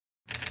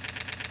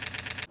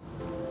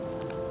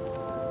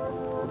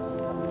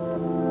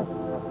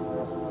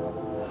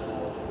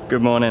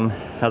Good morning,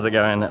 how's it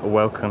going?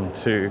 Welcome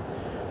to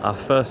our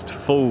first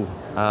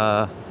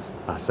our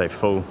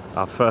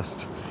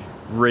first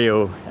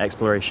real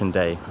exploration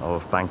day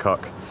of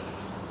Bangkok.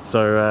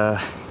 So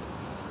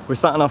we're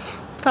starting off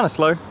kind of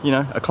slow, you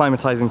know,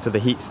 acclimatizing to the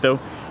heat still.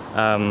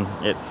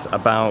 It's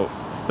about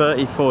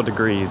 34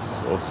 degrees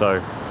or so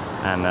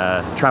and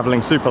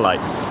traveling super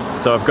light.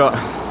 So I've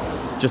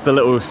got just a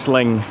little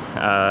sling,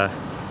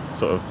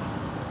 sort of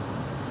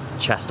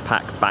chest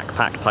pack,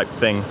 backpack type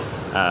thing,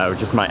 with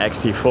just my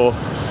X-T4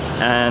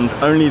 and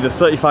only the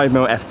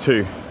 35mm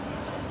f2.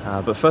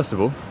 But first of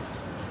all,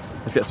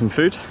 let's get some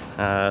food,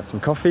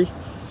 some coffee,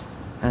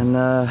 and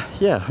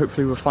yeah,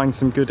 hopefully we'll find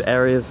some good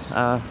areas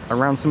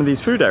around some of these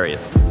food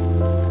areas.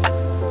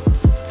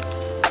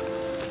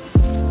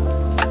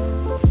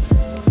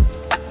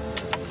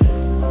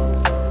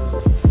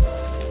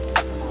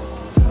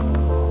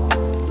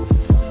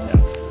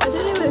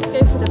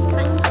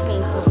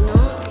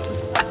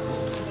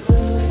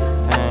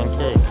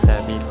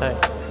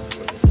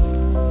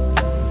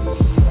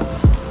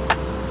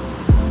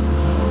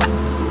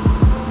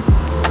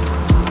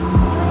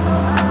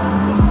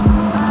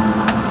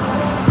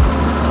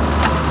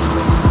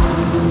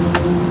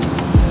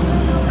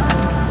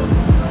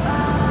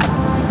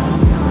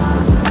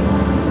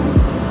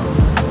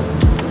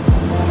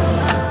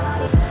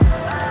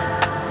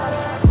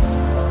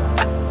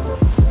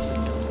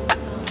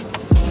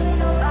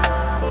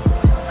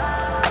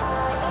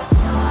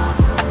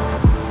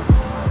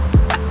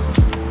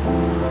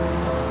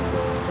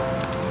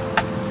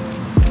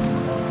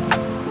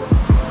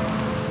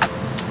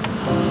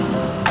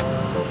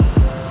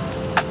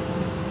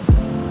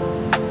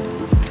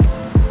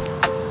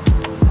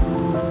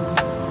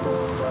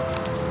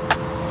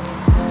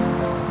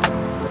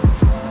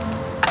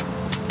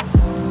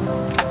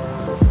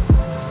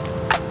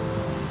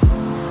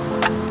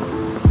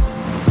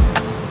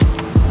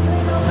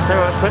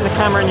 Put the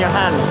camera in your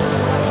hand,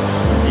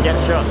 you get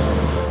shots.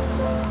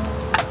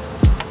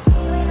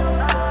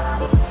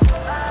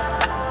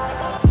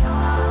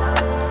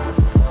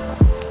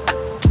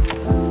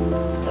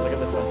 Look at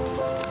this one.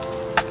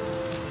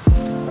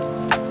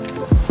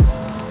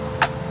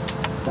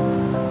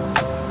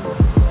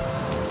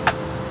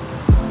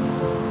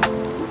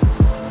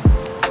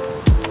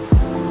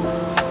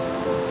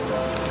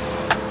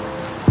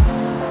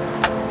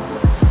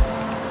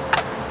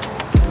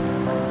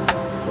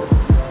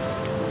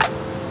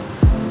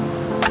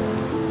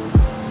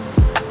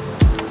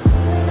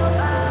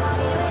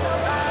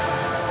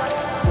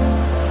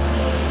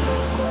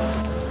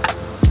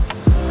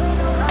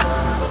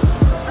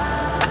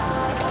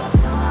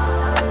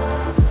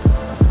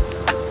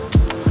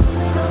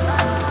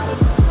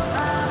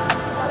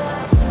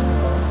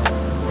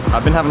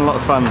 I've been having a lot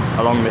of fun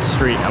along this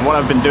street, and what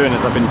I've been doing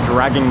is I've been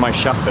dragging my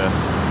shutter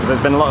because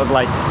there's been a lot of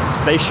like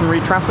stationary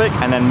traffic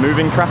and then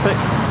moving traffic.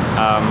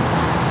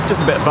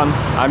 Just a bit of fun.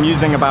 I'm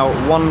using about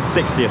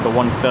 1/60th or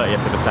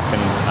 1/30th of a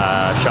second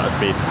shutter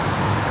speed,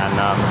 and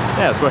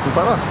yeah, it's working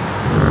quite well.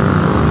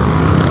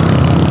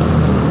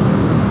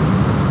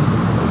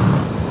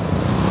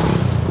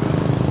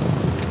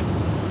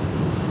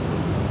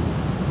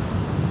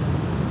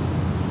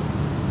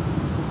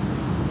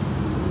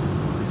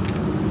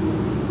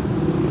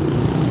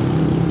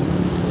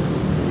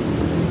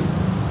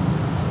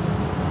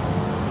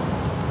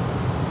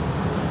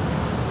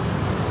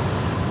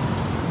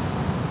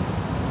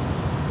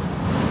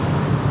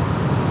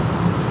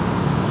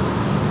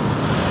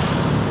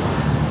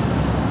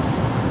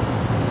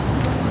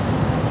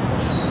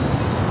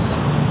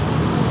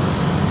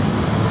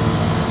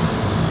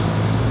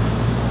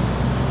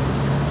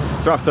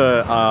 So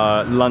after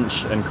our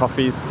lunch and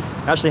coffees,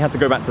 I actually had to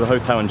go back to the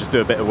hotel and just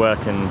do a bit of work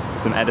and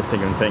some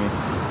editing and things.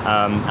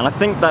 And I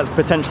think that's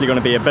potentially going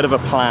to be a bit of a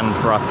plan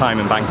for our time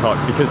in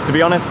Bangkok, because to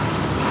be honest,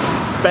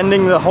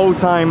 spending the whole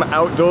time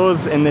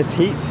outdoors in this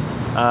heat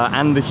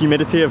and the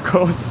humidity, of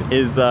course,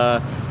 is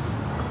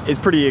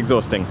pretty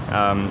exhausting.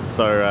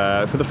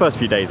 So for the first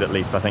few days at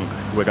least, I think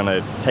we're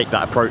going to take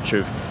that approach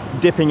of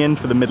dipping in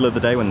for the middle of the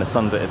day when the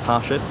sun's at its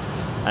harshest,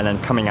 and then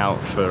coming out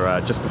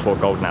for just before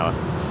golden hour.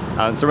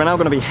 So we're now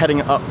going to be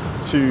heading up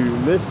to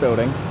this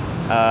building,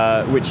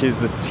 which is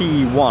the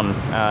T1,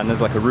 and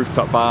there's like a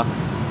rooftop bar.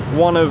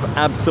 One of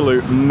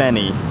absolute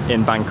many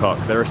in Bangkok.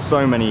 There are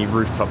so many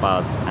rooftop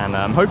bars, and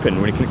I'm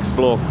hoping we can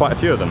explore quite a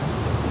few of them.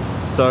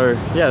 So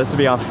yeah, this will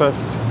be our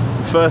first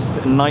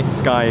night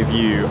sky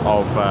view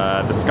of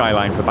the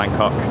skyline for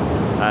Bangkok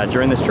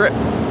during this trip.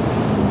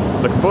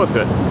 Looking forward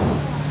to it.